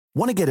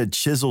Want to get a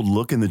chiseled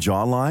look in the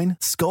jawline?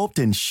 Sculpt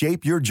and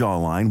shape your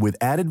jawline with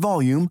added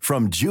volume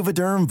from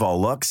Juvederm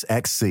Volux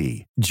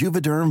XC.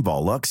 Juvederm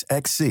Volux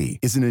XC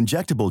is an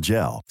injectable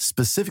gel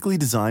specifically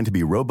designed to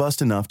be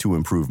robust enough to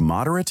improve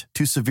moderate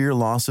to severe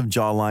loss of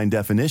jawline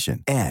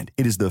definition. And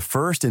it is the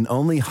first and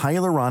only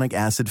hyaluronic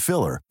acid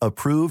filler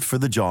approved for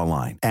the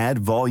jawline. Add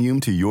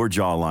volume to your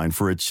jawline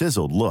for a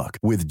chiseled look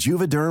with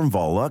Juvederm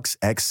Volux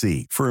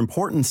XC. For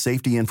important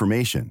safety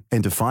information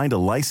and to find a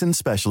licensed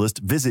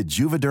specialist, visit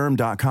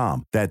juvederm.com.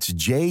 That's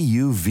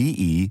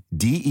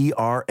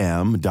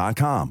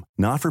JUVEDERM.com.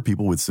 Not for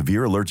people with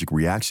severe allergic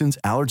reactions,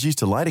 allergies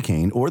to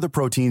lidocaine, or the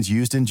proteins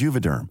used in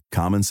Juvederm.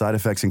 Common side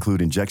effects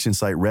include injection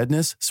site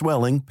redness,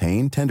 swelling,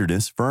 pain,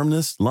 tenderness,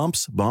 firmness,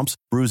 lumps, bumps,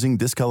 bruising,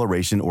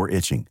 discoloration, or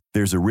itching.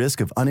 There's a risk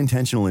of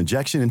unintentional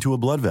injection into a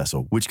blood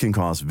vessel, which can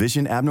cause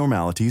vision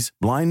abnormalities,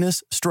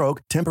 blindness,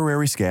 stroke,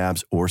 temporary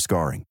scabs, or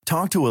scarring.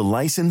 Talk to a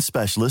licensed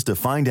specialist to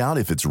find out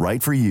if it's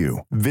right for you.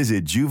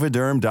 Visit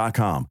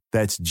Juvederm.com.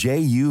 That's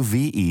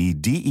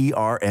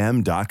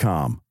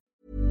JUVEDERM.com.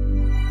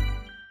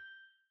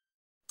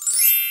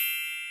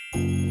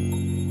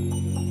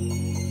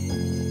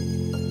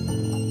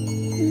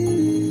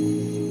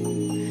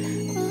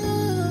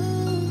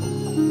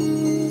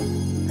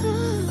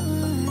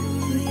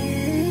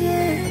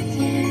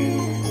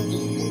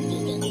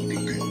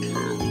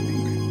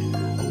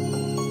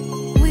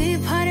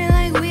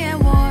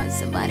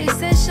 Somebody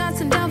said shots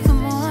him down for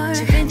more.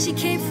 Da Vinci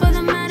came for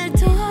the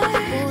matador.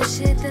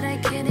 Bullshit that I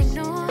can't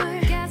ignore.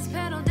 Gas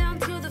pedal down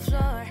to the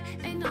floor.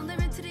 Ain't no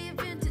limit to the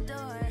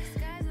Aventador.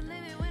 Sky's the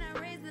limit when I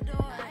raise the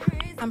door.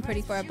 I'm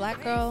Pretty for a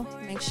Black Girl.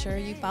 Make sure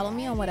you follow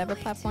me on whatever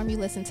platform you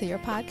listen to your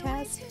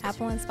podcast.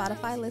 Apple and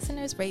Spotify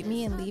listeners, rate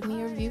me and leave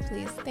me a review,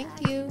 please.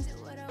 Thank you.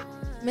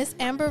 Miss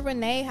Amber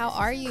Renee, how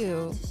are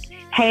you?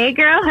 Hey,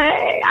 girl.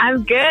 Hey,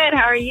 I'm good.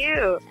 How are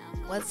you?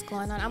 What's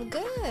going on? I'm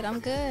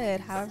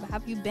good. How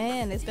have you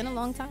been? It's been a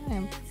long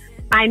time.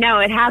 I know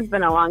it has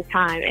been a long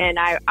time, and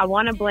I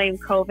want to blame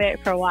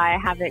COVID for why I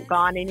haven't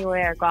gone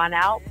anywhere or gone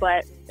out,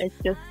 but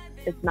it's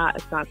not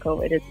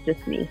COVID. It's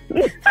just me.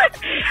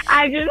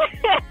 I'm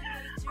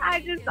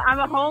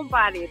a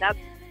homebody.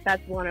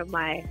 That's one of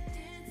my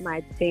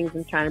things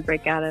I'm trying to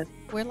break out of.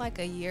 We're like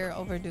a year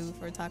overdue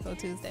for Taco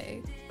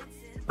Tuesday.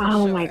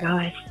 Oh sure. my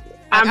gosh.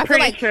 I feel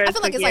like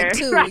it's like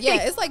 2. Right?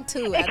 Yeah, it's like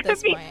 2 at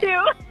this point. It could be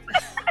 2.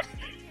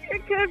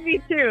 It could be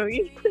 2.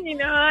 You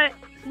know what?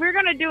 We're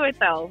going to do it,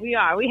 though. We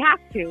are. We have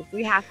to.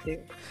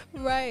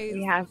 Right.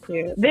 We have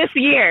to. This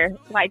year,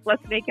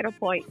 let's make it a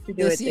point to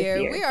do it this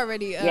year. We're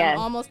already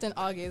almost in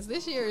August.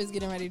 This year is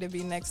getting ready to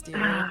be next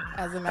year,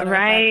 as a matter of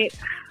fact.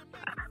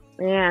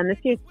 Man, this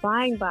year's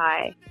flying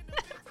by.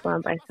 It's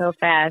going by so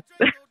fast.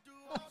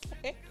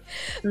 Okay.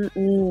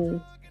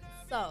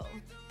 So,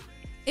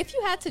 if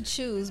you had to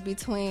choose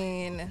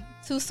between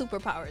 2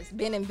 superpowers,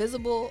 being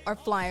invisible or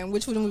flying,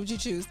 which one would you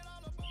choose?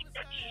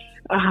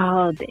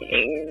 Oh,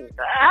 dang.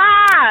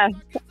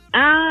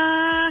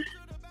 I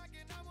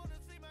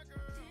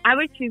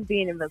would choose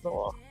being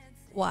invisible.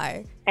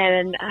 Why?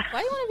 And why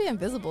do you want to be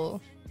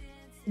invisible?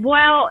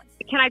 Well,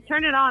 can I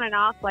turn it on and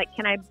off?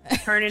 Can I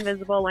turn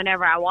invisible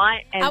whenever I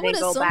want and then go back? I would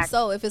assume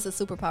so. If it's a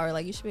superpower,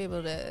 you should be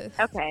able to.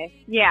 Okay.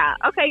 Yeah.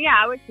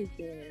 I would choose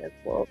being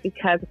invisible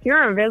because if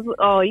you're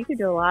invisible, you could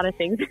do a lot of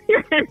things if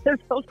you're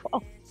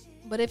invisible.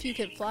 But if you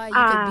could fly, you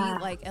could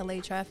beat LA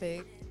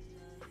traffic.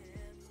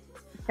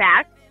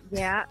 Fact.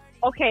 Yeah.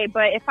 Okay,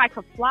 but if I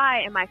could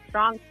fly, am I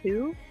strong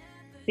too?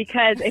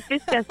 Because if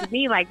it's just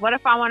me, what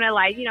if I want to,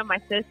 my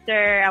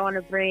sister, I want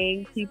to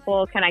bring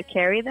people, can I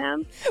carry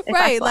them?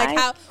 Right,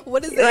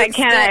 what is the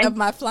extent of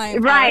my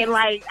flying power?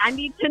 Right, I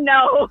need to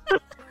know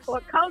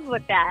what comes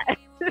with that.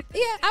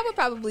 Yeah, I would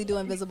probably do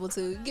invisible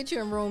too. Get you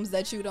in rooms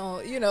that you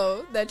don't,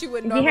 that you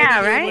wouldn't normally be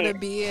able to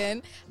be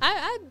in.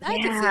 I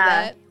can see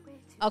that.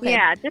 Okay.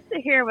 Yeah, just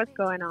to hear what's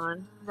going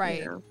on.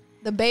 Right.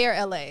 The Bay or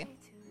LA?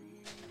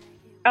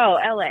 Oh,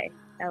 LA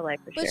for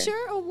sure. But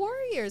you're a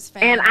Warriors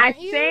fan, and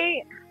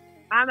say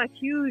I'm a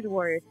huge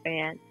Warriors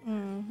fan.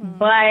 Mm-hmm.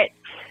 But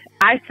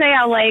I say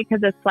LA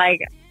because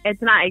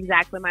it's not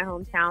exactly my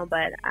hometown,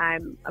 but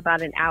I'm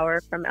about an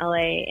hour from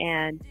LA,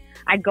 and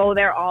I go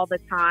there all the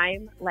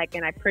time.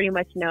 And I pretty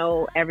much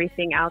know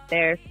everything out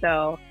there.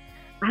 So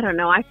I don't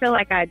know. I feel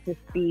like I'd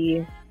just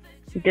be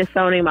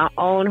disowning my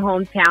own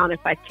hometown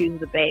if I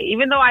choose the Bay,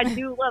 even though I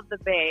do love the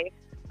Bay.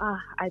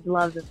 I'd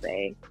love the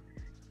Bay.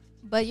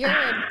 But you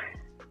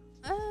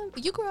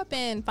grew up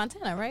in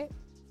Fontana, right?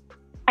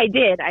 I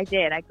did. I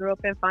grew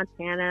up in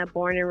Fontana,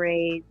 born and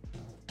raised.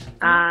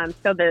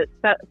 So the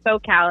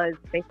SoCal is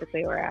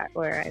basically where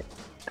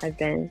I've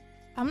been.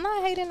 I'm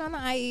not hating on the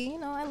IE.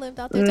 I lived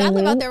out there. Mm-hmm. I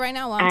live out there right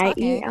now while I'm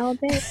talking. IE all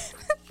day.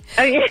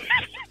 Oh yeah.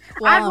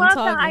 I love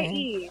the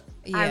IE.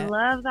 Yeah. I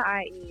love the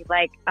IE.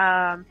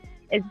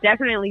 It's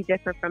definitely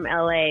different from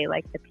LA.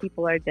 The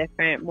people are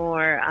different,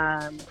 more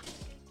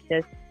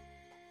just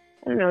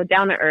I don't know,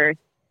 down to earth.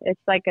 It's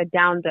like a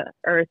down to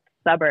earth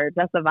suburbs.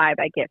 That's the vibe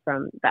I get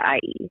from the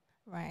IE.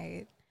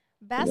 Right.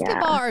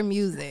 Basketball or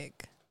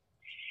music?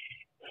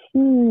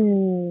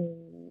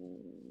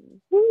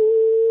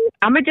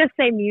 I'm gonna just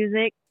say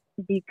music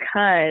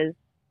because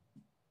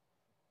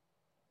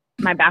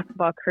my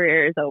basketball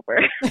career is over.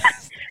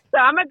 So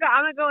I'm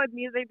gonna go with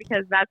music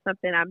because that's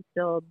something I'm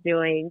still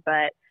doing.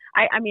 But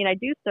I mean, I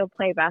do still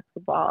play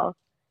basketball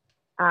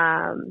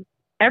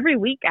every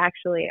week,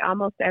 actually,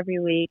 almost every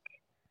week.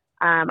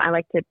 I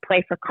like to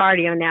play for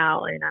cardio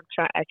now, and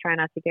I try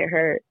not to get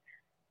hurt.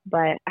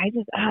 But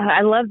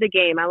I love the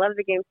game. I love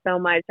the game so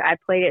much. I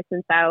played it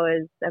since I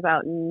was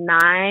about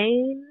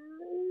 9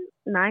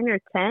 or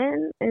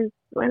 10 is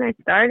when I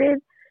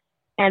started.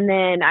 And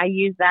then I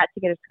used that to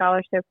get a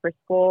scholarship for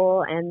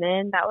school, and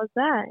then that was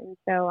that. And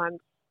so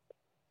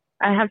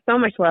I have so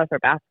much love for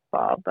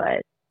basketball,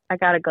 but I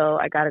gotta go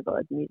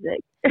with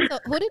music. So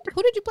who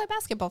did you play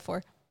basketball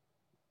for?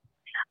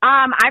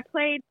 I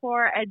played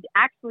for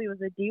actually it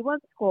was a D1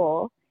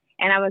 school,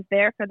 and I was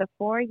there for the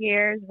 4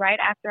 years right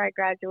after I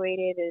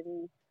graduated.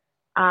 And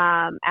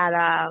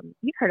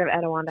you've heard of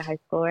Etiwanda High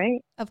School,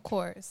 right? Of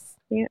course.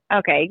 Yeah.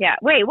 Okay. Yeah.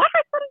 Wait, what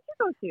high school did you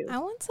go to? I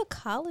went to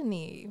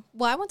Colony.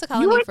 Well, I went to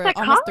Colony for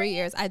almost 3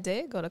 years. I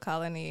did go to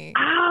Colony.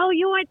 Oh,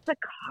 you went to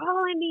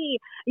Colony.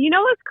 You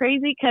know what's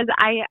crazy? Because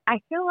I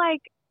feel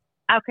like,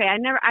 okay,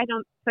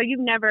 so you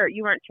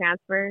weren't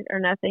transferred or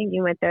nothing?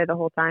 You went there the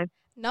whole time?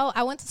 No,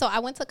 I went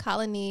to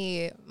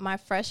Colony my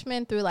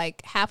freshman through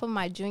like half of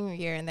my junior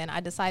year, and then I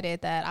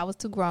decided that I was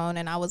too grown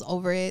and I was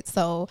over it,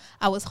 so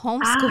I was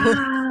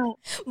homeschooled.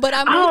 But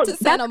I moved to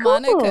Santa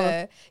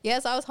Monica.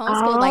 Yes, I was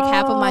homeschooled like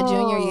half of my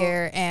junior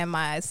year and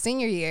my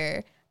senior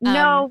year.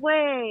 No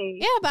way.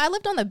 Yeah, but I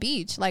lived on the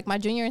beach like my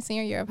junior and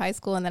senior year of high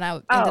school, and then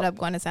I ended up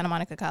going to Santa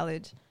Monica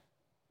College.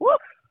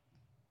 Woof.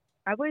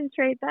 I wouldn't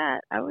trade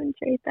that.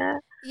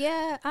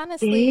 Yeah,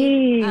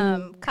 honestly,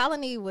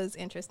 Colony was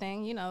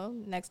interesting,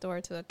 next door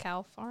to a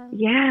cow farm.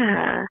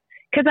 Yeah,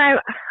 because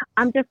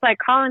I'm just like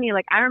Colony,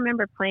 like I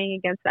remember playing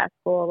against that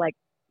school like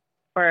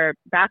for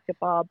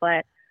basketball,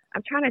 but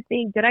I'm trying to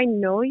think, did I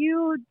know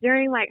you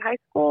during like high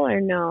school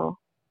or no?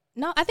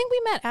 No, I think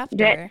we met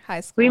after high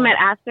school. We met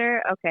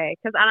after? Okay,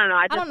 because I don't know.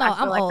 I feel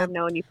I'm like old. I've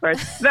known you for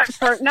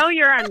no,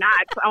 you're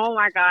not. Oh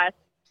my gosh.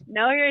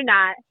 No, you're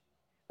not.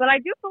 But I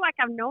do feel like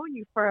I've known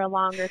you for a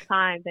longer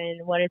time than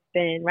what it's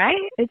been, right?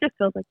 It just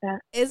feels like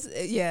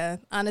that.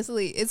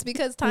 Honestly, it's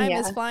because time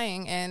is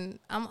flying, and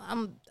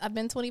I've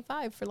been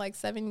 25 for like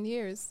 7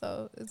 years,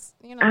 so it's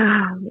Oh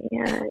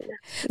man,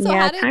 So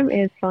time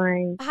is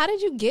flying. How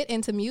did you get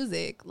into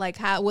music? Like,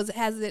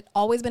 has it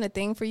always been a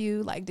thing for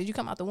you? Like, did you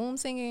come out the womb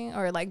singing,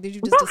 or like did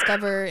you just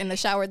discover in the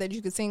shower that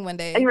you could sing one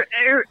day?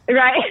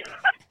 Right.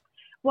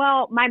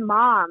 Well, my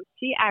mom,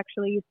 she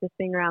actually used to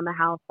sing around the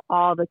house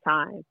all the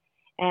time.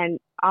 And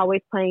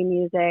always playing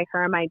music,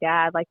 her and my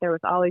dad, like there was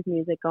always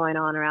music going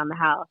on around the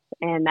house.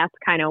 And that's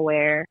kind of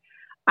where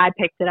I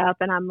picked it up,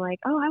 and I'm like,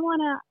 oh, I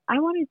want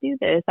to do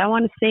this. I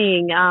want to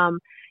sing, and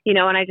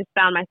I just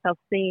found myself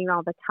singing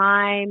all the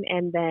time.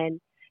 And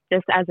then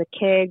just as a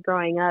kid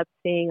growing up,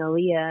 seeing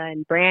Aaliyah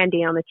and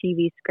Brandy on the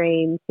TV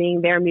screen, seeing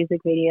their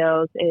music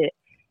videos, it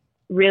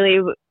really,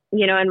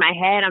 in my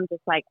head, I'm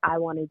just like, I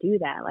want to do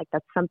that. Like,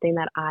 that's something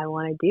that I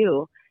want to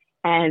do.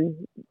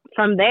 And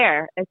from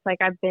there, it's like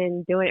I've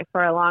been doing it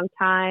for a long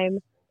time.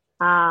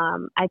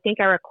 I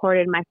think I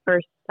recorded my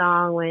first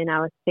song when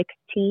I was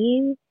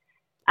 16.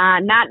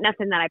 Not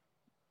nothing that I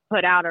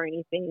put out or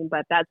anything,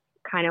 but that's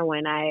kind of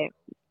when I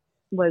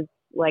was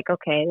like,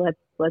 okay,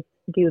 let's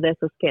do this.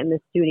 Let's get in the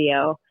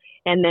studio.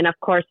 And then, of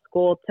course,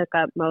 school took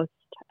up most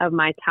of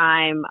my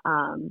time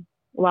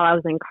while I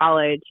was in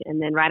college.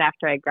 And then right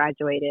after I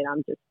graduated,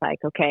 I'm just like,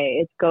 okay,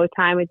 it's go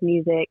time with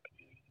music.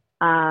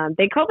 Then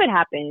COVID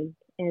happened.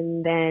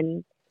 And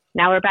then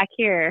now we're back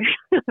here.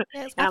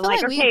 Yes, and I'm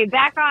like, okay,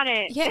 back on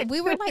it. Yeah,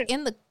 we were like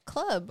in the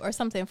club or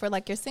something for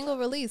like your single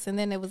release, and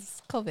then it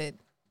was COVID.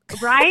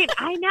 Right?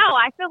 I know.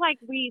 I feel like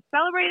we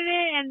celebrated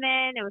it, and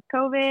then it was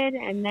COVID,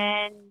 and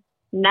then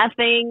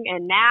nothing.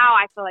 And now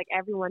I feel like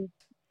everyone's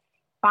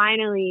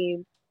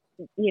finally,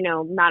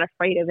 not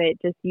afraid of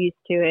it, just used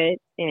to it,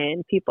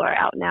 and people are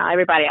out now.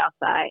 Everybody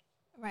outside.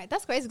 Right,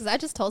 that's crazy because I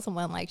just told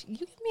someone like, you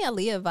give me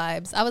Aaliyah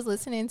vibes. I was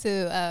listening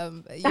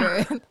to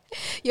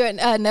your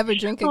Never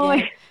Drink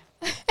Again.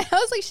 I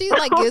was like, she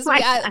like gives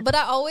me, but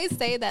I always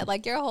say that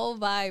like your whole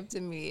vibe to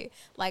me.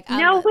 Like,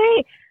 no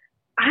way,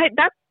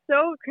 that's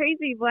so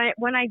crazy.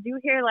 When I do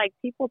hear like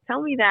people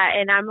tell me that,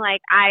 and I'm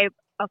like,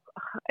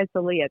 it's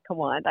Aaliyah.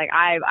 Come on, like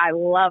I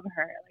love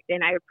her, like,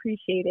 and I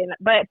appreciate it.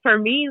 But for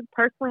me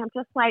personally, I'm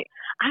just like,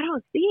 I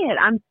don't see it.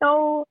 I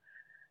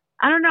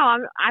don't know.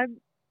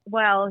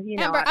 Well,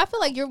 Amber, I feel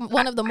like you're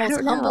one of the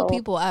most humble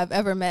people I've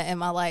ever met in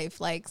my life.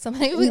 Like,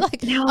 somebody would be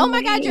like, oh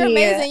my God, you're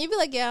amazing. You'd be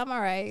like, yeah, I'm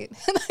all right.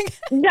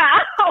 No.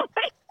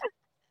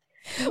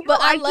 But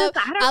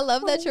I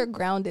love that you're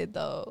grounded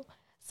though.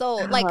 So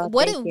like,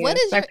 what is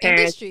your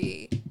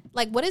industry?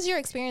 Like, what has your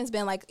experience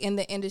been like in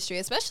the industry,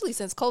 especially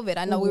since COVID?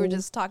 I know we were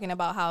just talking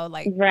about how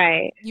like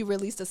you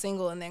released a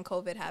single and then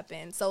COVID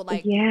happened. So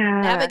like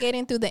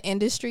navigating through the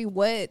industry,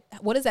 what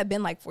has that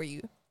been like for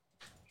you?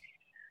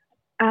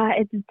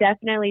 It's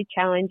definitely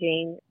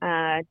challenging,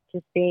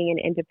 just being an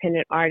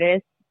independent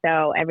artist.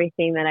 So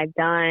everything that I've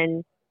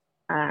done,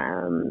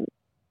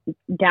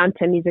 down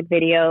to music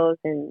videos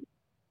and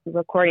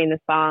recording the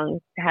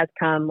songs has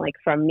come like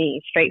from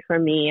me, straight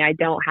from me. I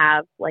don't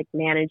have like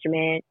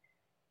management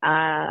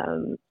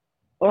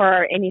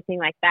or anything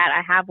like that.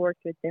 I have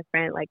worked with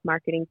different like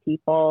marketing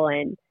people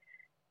and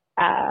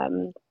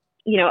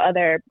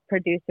other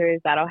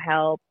producers that'll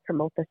help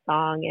promote the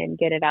song and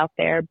get it out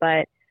there.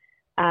 But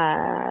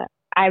I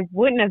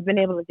wouldn't have been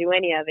able to do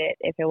any of it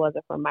if it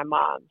wasn't for my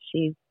mom.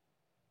 She's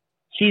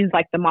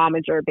like the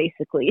momager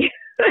basically.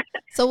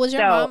 So was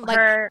your mom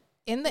like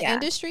in the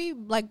industry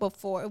like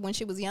before when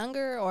she was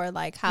younger, or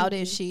like how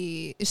did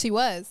she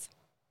was?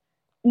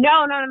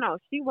 No.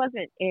 She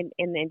wasn't in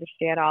the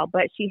industry at all,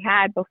 but she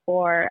had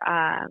before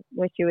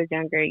when she was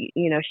younger,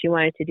 she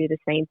wanted to do the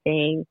same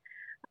thing.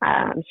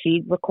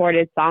 She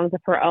recorded songs of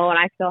her own.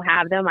 I still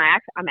have them.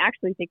 I'm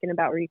actually thinking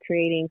about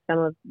recreating some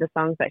of the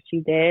songs that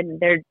she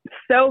did. They're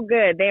so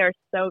good. They are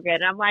so good.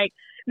 And I'm like,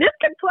 this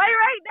could play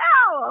right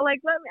now. Like,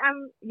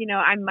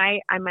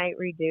 I might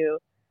redo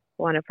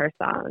one of her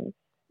songs.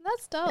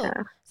 That's dope.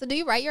 Yeah. So do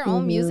you write your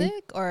own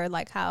music, or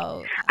like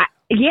how?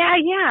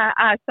 Yeah.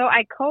 So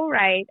I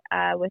co-write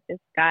with this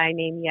guy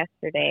named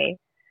Yesterday.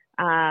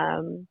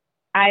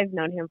 I've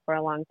known him for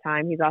a long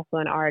time. He's also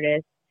an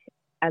artist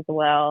as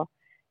well.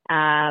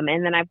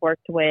 And then I've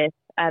worked with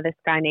this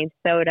guy named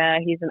Soda.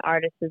 He's an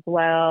artist as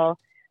well.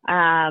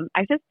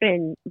 I've just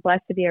been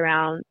blessed to be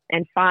around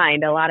and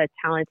find a lot of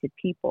talented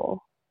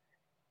people.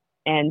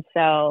 And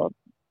so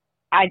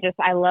I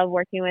love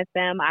working with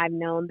them. I've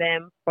known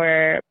them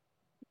for,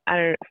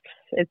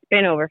 it's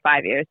been over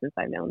 5 years since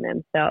I've known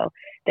them. So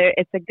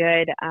it's a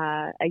good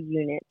a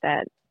unit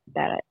that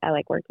I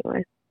like working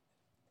with.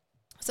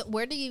 So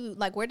where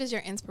does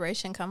your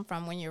inspiration come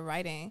from when you're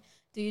writing?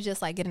 Do you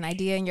just like get an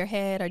idea in your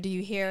head, or do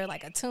you hear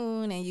like a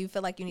tune and you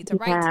feel like you need to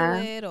write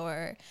to it,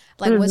 or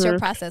like what's your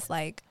process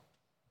like?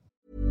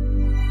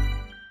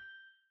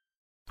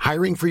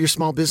 Hiring for your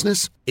small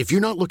business? If you're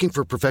not looking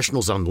for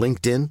professionals on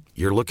LinkedIn,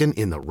 you're looking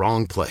in the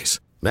wrong place.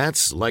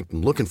 That's like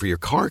looking for your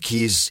car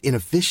keys in a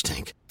fish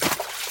tank.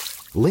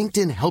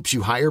 LinkedIn helps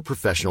you hire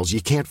professionals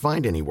you can't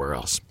find anywhere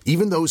else,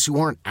 even those who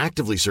aren't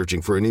actively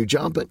searching for a new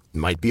job but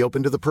might be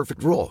open to the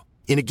perfect role.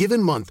 In a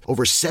given month,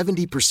 over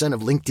 70%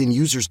 of LinkedIn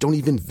users don't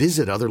even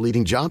visit other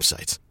leading job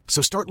sites.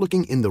 So start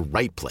looking in the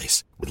right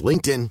place. With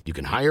LinkedIn, you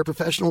can hire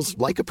professionals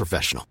like a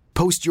professional.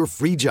 Post your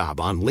free job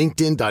on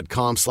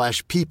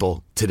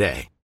linkedin.com/people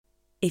today.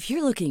 If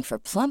you're looking for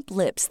plump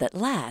lips that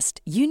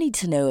last, you need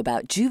to know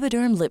about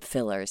Juvederm lip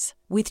fillers.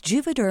 With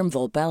Juvederm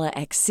Volbella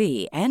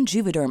XC and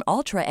Juvederm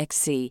Ultra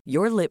XC,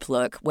 your lip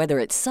look, whether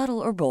it's subtle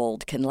or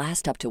bold, can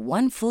last up to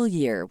 1 full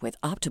year with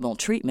optimal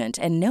treatment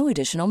and no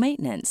additional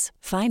maintenance.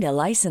 Find a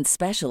licensed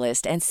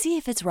specialist and see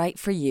if it's right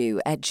for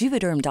you at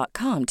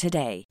Juvederm.com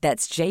today.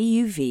 That's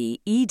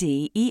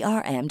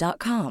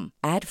JUVEDERM.com.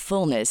 Add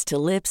fullness to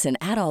lips in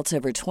adults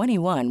over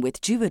 21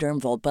 with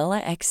Juvederm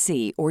Volbella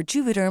XC or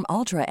Juvederm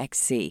Ultra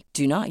XC.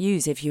 Do not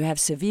use if you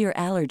have severe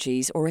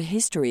allergies or a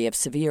history of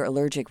severe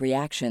allergic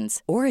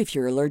reactions, or if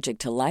you're allergic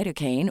to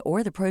lidocaine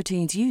or the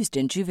proteins used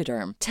in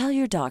Juvederm. Tell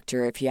your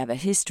doctor if you have a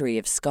history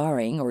of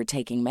scarring or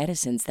taking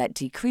medicines that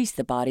decrease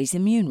the body's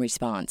immune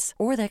response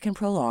or that can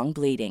prolong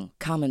bleeding.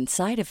 Common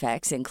side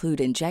effects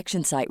include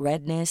injection site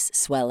redness,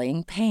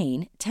 swelling,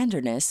 pain,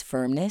 tenderness,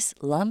 firmness,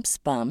 lumps,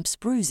 bumps,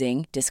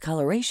 bruising,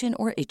 discoloration,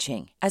 or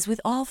itching. As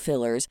with all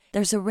fillers,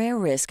 there's a rare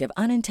risk of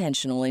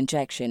unintentional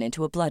injection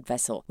into a blood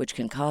vessel, which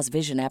can cause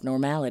vision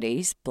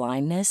abnormalities,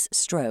 blindness,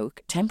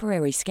 stroke,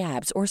 temporary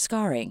scabs, or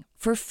scarring.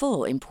 For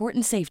full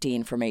important safety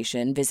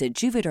information, visit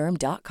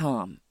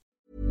Juvederm.com.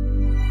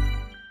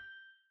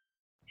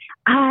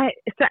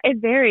 So it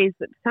varies.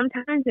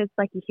 Sometimes it's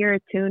like you hear a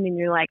tune and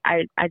you're like,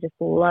 I just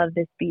love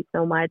this beat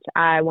so much,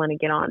 I want to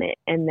get on it.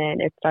 And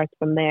then it starts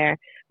from there.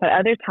 But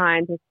other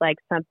times it's like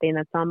something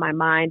that's on my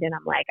mind and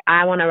I'm like,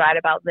 I want to write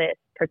about this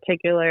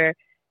particular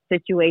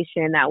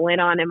situation that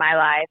went on in my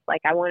life.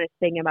 Like I want to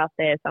sing about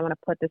this. I want to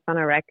put this on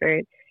a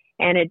record.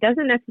 And it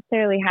doesn't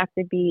necessarily have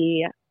to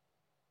be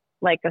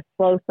like a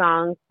slow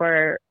song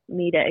for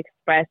me to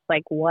express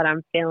like what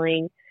I'm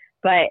feeling,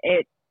 but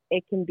it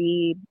can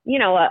be,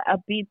 a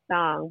beat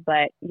song,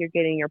 but you're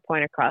getting your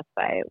point across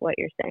by what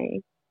you're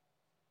saying.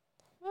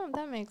 Oh,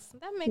 that makes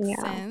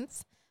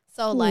sense.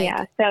 So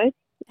like,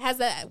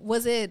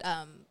 was it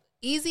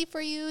easy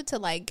for you to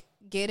like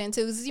get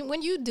into, 'cause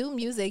when you do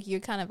music, you're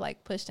kind of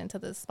like pushed into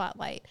the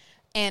spotlight,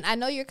 and I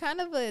know you're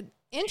kind of an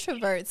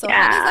introvert. So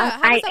how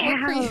does that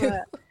work for you?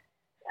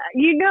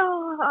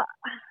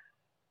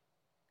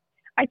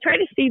 I try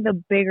to see the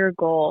bigger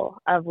goal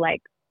of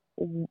like,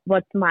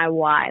 what's my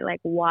why? Like,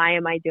 why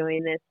am I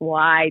doing this?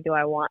 Why do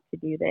I want to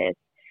do this?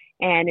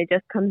 And it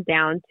just comes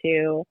down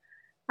to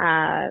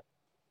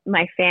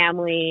my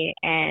family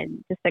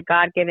and just a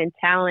God-given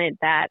talent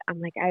that I'm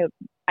like,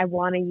 I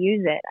want to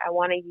use it. I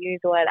want to use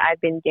what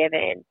I've been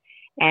given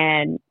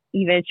and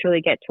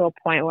eventually get to a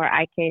point where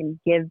I can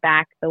give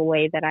back the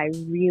way that I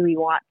really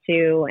want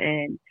to.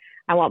 And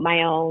I want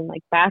my own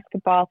like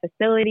basketball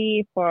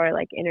facility for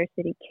like inner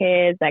city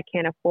kids that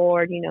can't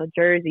afford,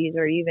 jerseys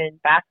or even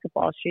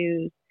basketball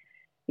shoes.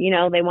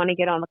 they want to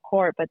get on the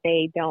court, but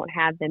they don't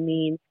have the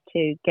means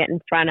to get in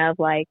front of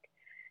like,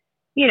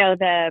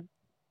 the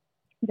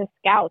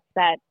scouts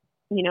that,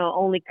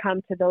 only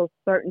come to those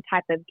certain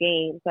type of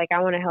games. Like I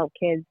want to help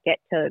kids get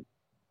the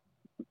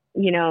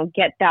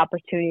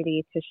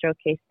opportunity to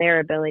showcase their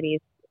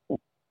abilities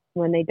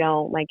when they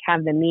don't like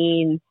have the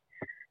means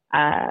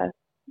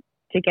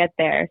to get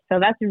there. So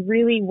that's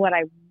really what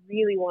I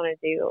really want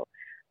to do.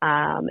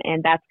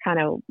 And that's kind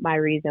of my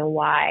reason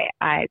why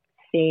I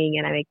sing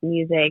and I make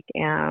music,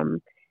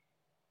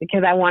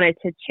 because I wanted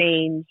to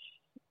change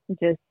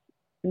just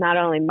not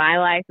only my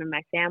life and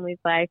my family's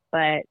life,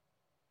 but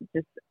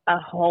just a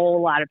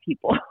whole lot of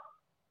people.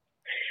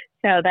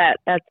 So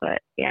that's what,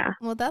 yeah.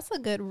 Well, that's a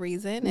good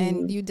reason,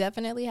 and you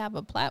definitely have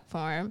a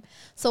platform.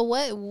 So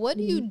what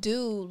do you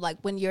do like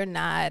when you're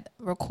not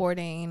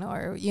recording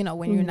or,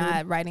 when you're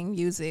not writing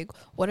music?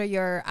 What are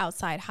your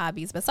outside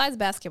hobbies besides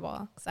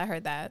basketball? Because I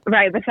heard that.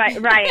 Right,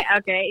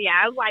 okay,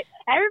 yeah. I was like,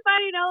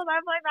 everybody knows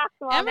I play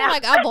basketball. Everyone's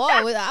like, I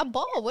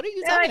ball. What are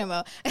you talking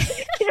about?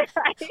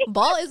 Right.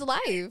 Ball is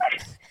life.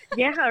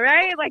 Yeah,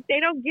 right? Like, they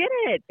don't get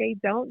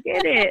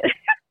it.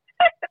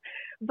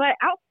 But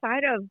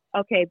outside of,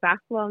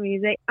 basketball,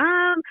 music,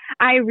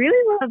 I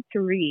really love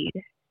to read.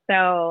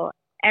 So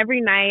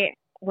every night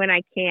when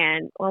I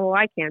can,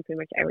 I can pretty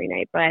much every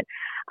night, but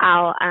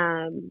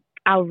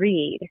I'll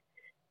read.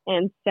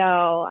 And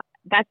so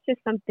that's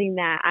just something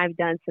that I've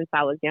done since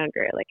I was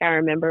younger. Like I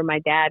remember my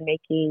dad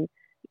making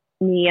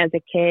me as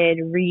a kid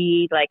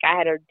read. Like I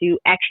had to do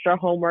extra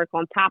homework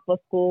on top of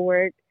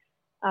schoolwork.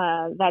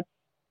 That's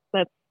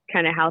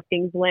kind of how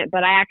things went.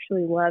 But I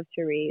actually love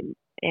to read.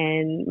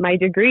 And my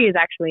degree is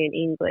actually in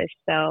English.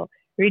 So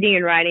reading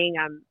and writing,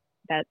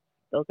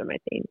 those are my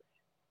things.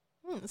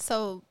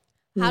 So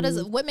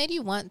what made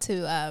you want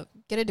to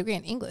get a degree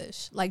in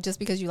English? Like just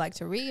because you like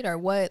to read, or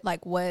what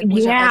was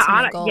your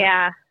ultimate goal?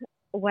 Yeah.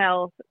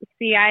 Well,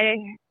 see, I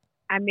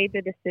made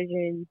the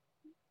decision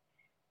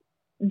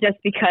just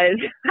because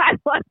I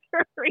love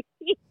to read.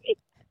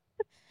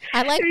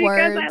 I like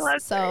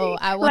words, so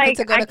I wanted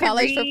to go to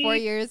college for 4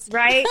 years.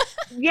 Right?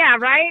 Yeah,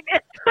 right?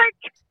 It's like...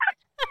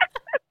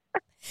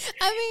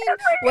 I mean,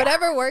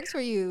 whatever works for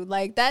you.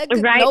 Like that,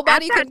 right?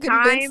 Nobody could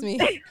convince me.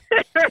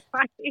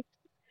 Right.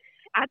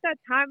 At that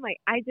time, like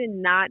I did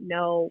not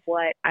know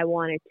what I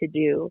wanted to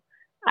do.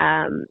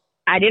 I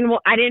didn't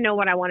know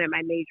what I wanted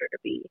my major to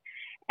be.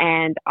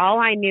 And all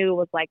I knew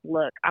was like,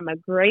 look, I'm a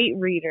great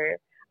reader.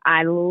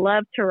 I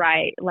love to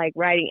write, like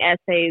writing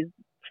essays,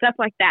 stuff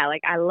like that.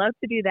 Like I love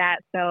to do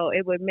that. So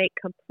it would make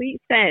complete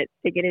sense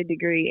to get a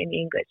degree in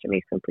English. It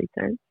makes complete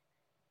sense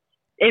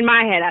in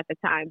my head at the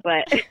time,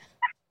 but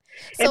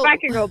if I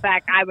could go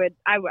back, I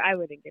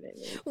wouldn't get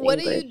it. What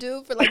do you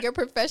do for like your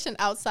profession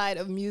outside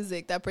of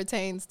music that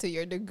pertains to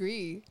your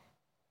degree?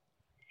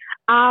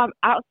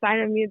 Outside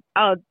of music,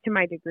 to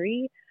my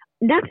degree,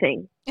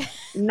 nothing.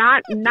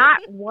 not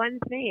one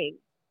thing.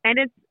 And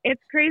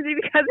it's crazy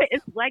because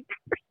it's like that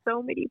for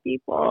so many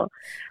people.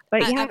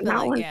 But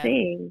not one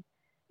thing.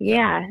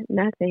 Yeah,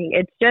 nothing.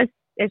 It's just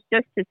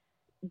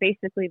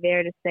basically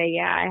there to say,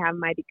 yeah, I have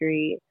my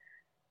degree.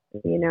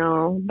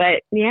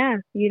 But yeah,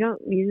 you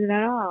don't use it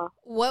at all.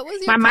 What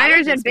was your my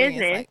minor's in business?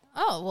 business? Like,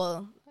 oh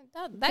well,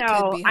 that could be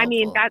helpful. I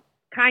mean that's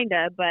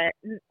kinda, but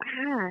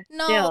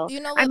no, still. You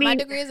know what? My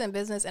degree is in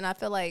business, and I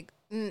feel like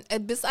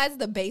besides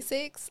the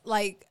basics,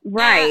 like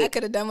right, I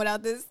could have done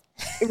without this.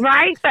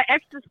 Right, the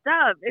extra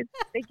stuff.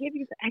 They give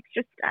you the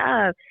extra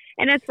stuff,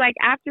 and it's like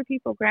after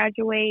people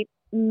graduate,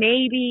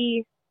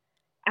 maybe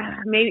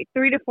 3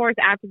 to 4 years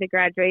after they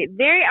graduate,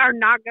 they are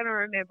not going to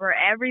remember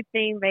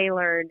everything they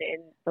learned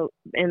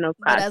in those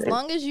classes. But as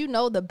long as you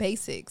know the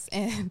basics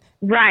and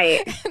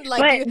right,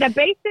 like but the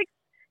basics,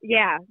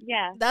 yeah,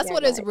 that's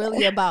what it's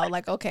really about.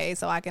 Like, okay,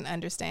 so I can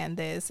understand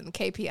this and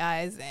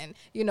KPIs and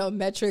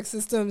metric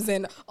systems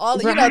and all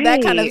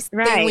that kind of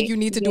thing when you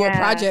need to do a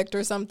project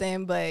or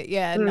something. But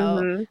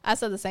no, I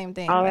said the same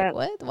thing. Like,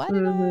 what? Why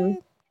did I?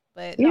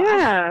 But no,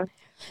 yeah.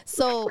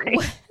 So,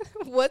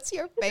 what's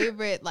your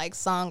favorite like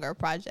song or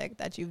project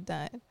that you've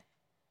done?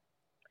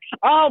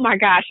 Oh my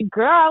gosh,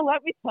 girl,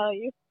 let me tell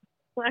you.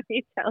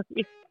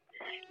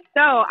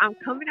 So I'm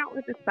coming out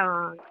with a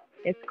song.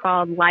 It's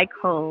called Like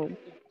Home,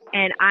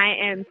 and I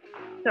am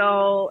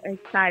so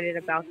excited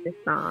about this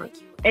song.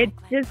 It's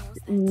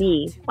just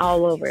me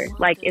all over.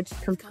 Like it's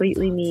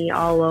completely me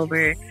all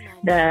over.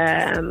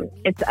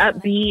 It's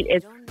upbeat.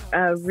 It's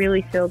a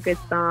really feel good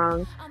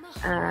song.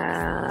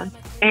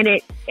 And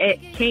it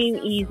came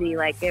easy.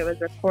 Like it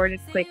was recorded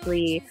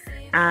quickly.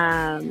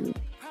 I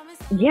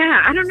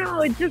don't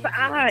know. It's just,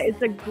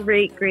 it's a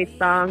great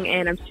song,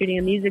 and I'm shooting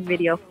a music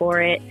video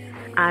for it.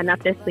 Not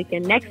this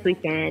weekend, next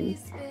weekend.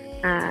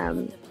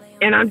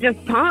 And I'm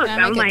just pumped.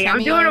 I'm like,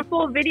 I'm doing a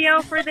full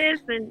video for this,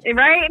 and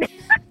right?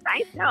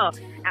 I know.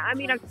 I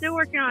mean, I'm still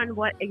working on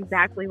what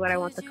I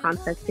want the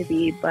concept to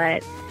be,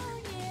 but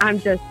I'm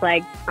just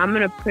like, I'm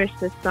going to push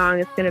this song.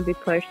 It's going to be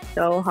pushed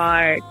so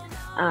hard.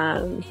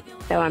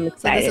 So I'm excited.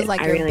 So this is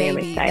like I your really am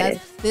baby.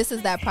 excited. This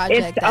is that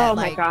project that oh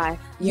like my gosh.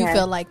 you Yes.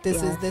 feel like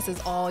this Yes. is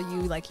all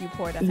you, like you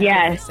poured 100%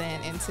 Yes.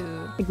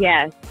 into.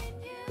 Yes.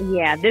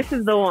 Yeah, this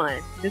is the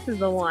one. This is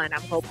the one.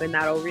 I'm hoping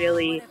that'll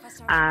really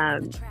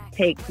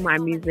take my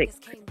music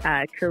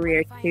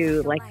career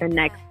to like the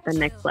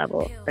next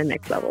level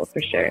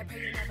for sure.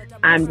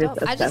 I'm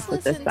just I obsessed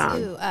with this listened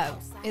song. to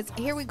it's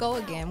Here We Go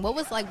Again. What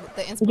was like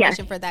the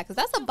inspiration for that? Because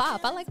that's a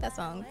bop. I like that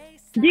song.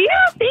 Yeah,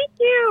 thank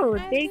you.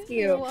 Thank you.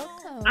 You're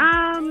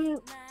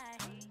welcome.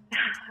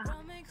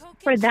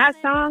 For that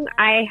song,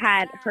 I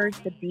had heard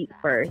the beat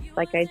first.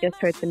 Like, I just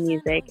heard the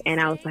music, and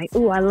I was like,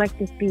 "Ooh, I like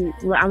this beat.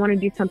 I want to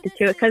do something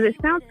to it," because it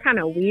sounds kind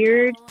of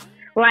weird.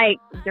 Like,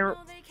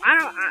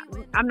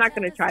 I'm not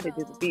gonna try to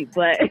do the beat,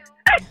 but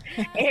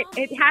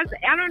it has.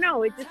 I don't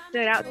know. It just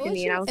stood out to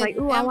me, and I was like,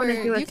 "Ooh, I want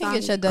to do a you song." can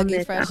get your Dougie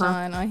this. Fresh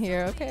on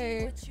here,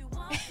 okay?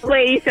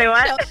 Wait, you say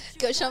what?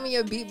 Go show me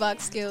your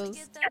beatbox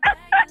skills.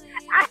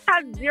 I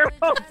have zero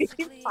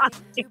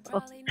beatbox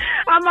skills.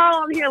 I'm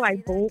all on here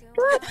like boom,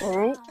 boom,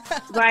 boom.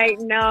 Like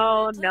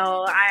no,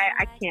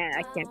 I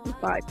can't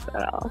beatbox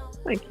at all.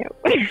 I can't.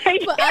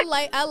 But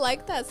I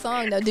like that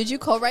song though. Did you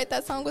co-write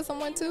that song with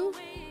someone too?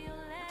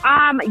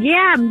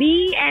 Yeah,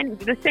 me and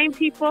the same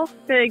people,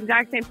 the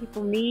exact same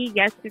people. Me,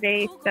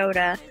 Yesterday,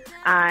 Soda,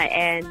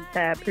 and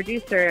the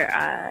producer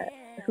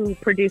who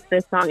produced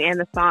this song and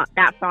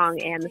that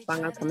song and the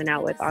song I'm coming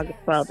out with August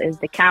 12th is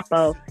the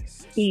Capo.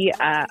 He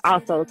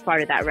also is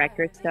part of that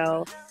record.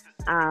 So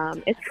it's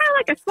kind of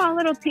like a small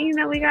little team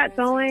that we got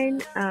going.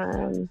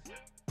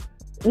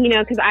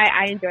 Because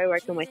I enjoy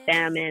working with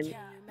them, and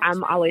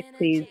I'm always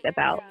pleased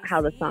about how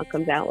the song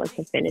comes out once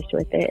I'm finished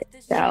with it.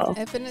 So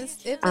if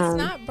it's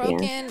not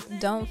broken,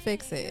 don't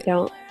fix it.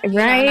 Don't and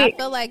I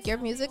feel like your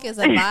music is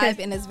a vibe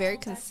and it's very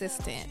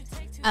consistent.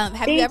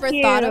 Have you ever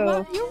thought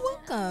about? You're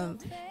welcome.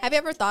 Have you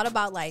ever thought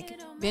about like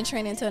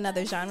venturing into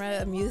another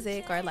genre of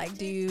music, or like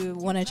do you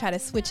want to try to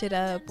switch it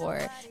up,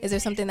 or is there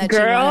something that you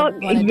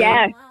want to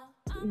do?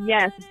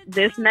 Yes,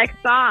 this next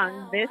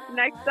song,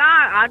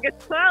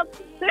 August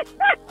 12th.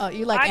 Oh,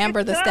 you like August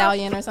Amber the 12th.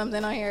 Stallion or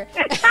something on here?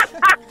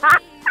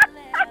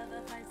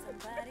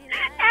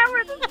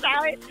 Amber the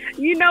Stallion.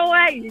 You know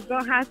what? You're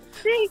going to have to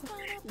see.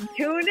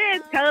 Tune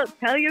in.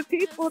 Tell your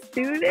people,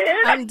 tune in.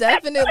 I'm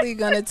definitely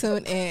going to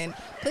tune in.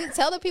 Please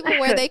tell the people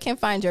where they can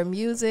find your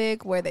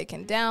music, where they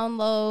can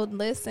download,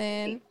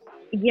 listen.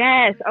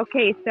 Yes.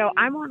 Okay. So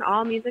I'm on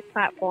all music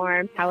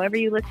platforms. However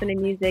you listen to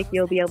music,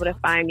 you'll be able to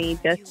find me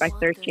just by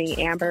searching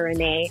Amber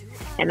Renee.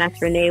 And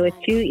that's Renee with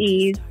 2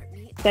 E's.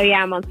 So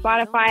yeah, I'm on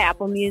Spotify,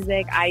 Apple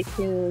Music,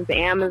 iTunes,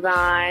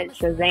 Amazon,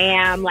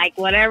 Shazam, like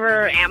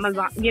whatever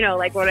Amazon,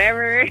 like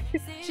whatever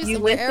you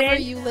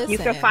listen, you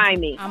can find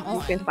me.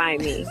 You can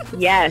find me.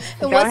 Yes.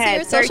 And go what's ahead.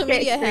 your social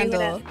media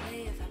handle?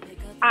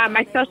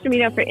 My social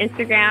media for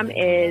Instagram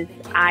is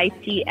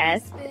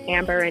ITS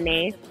Amber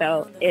Renee.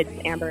 So it's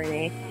Amber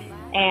Renee.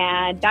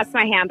 And that's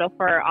my handle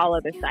for all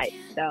other sites.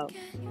 So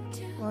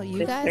well,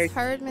 you guys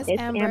heard Miss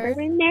Amber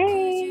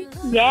Renee.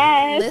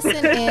 Yes.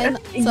 Listen in.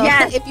 So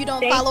yes. If you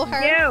don't follow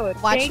her,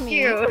 watch me.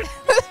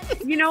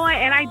 You know what?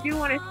 And I do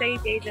want to say,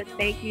 Deja,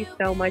 thank you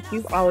so much.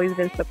 You've always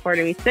been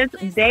supporting me since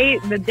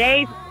the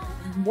day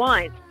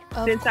one.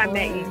 Since I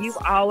met you, you've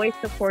always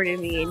supported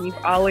me, and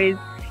you've always,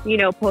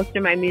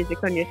 posted my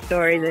music on your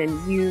stories, and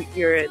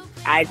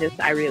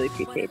I really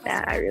appreciate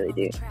that. I really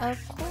do.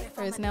 Of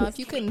course. Now, if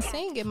you couldn't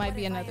sing, it might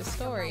be another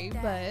story,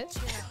 but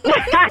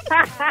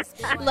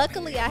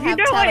luckily I have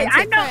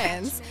talented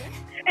friends.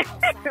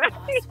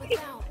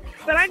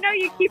 But I know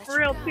you keep it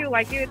real too.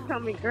 Like you would tell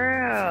me,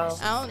 girl.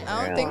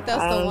 I don't think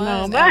that's the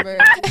one, Amber.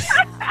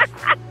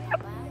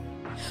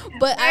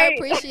 But I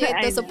appreciate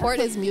the support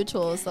is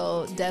mutual,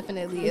 so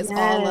definitely it's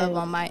all love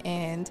on my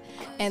end.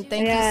 And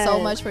thank you so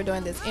much for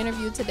doing this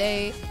interview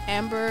today.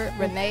 Amber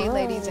Renee,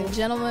 ladies and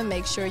gentlemen,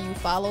 make sure you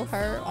follow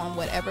her on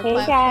whatever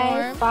platform.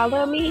 Guys,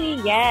 follow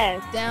me,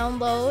 yes.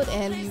 Download,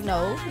 and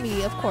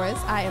me, of course.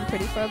 I am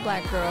Pretty for a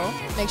Black Girl.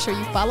 Make sure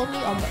you follow me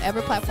on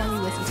whatever platform you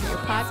listen to your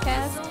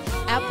podcast.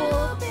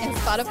 Apple and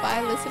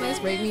Spotify listeners,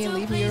 rate me and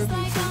leave me a review,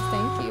 please.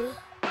 Thank you.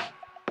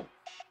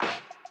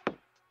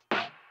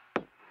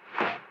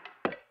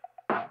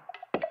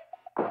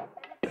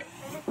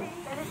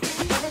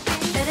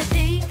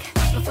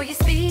 Before you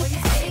speak,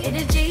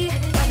 energy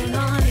running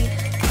on me.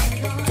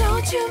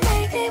 Don't you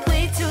make me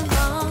wait too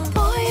long.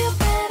 Boy, you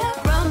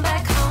better run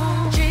back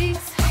home.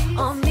 Drinks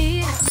on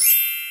me.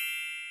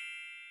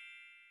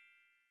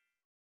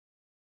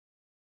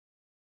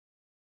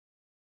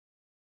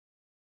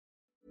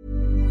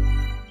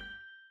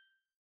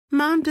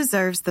 mom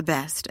deserves the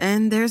best,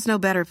 and there's no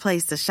better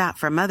place to shop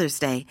for Mother's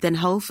Day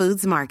than Whole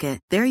Foods Market.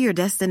 They're your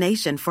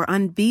destination for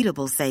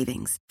unbeatable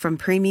savings, from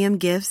premium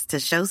gifts to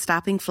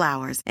show-stopping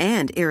flowers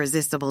and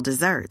irresistible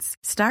desserts.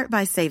 Start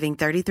by saving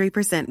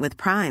 33% with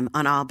Prime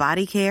on all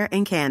body care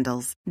and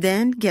candles.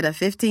 Then get a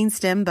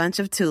 15-stem bunch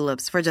of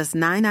tulips for just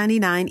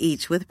 $9.99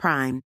 each with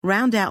Prime.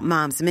 Round out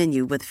Mom's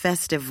menu with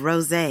festive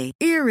rosé,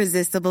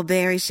 irresistible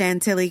berry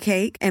chantilly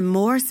cake, and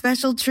more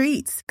special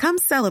treats. Come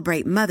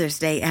celebrate Mother's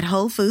Day at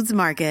Whole Foods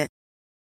Market.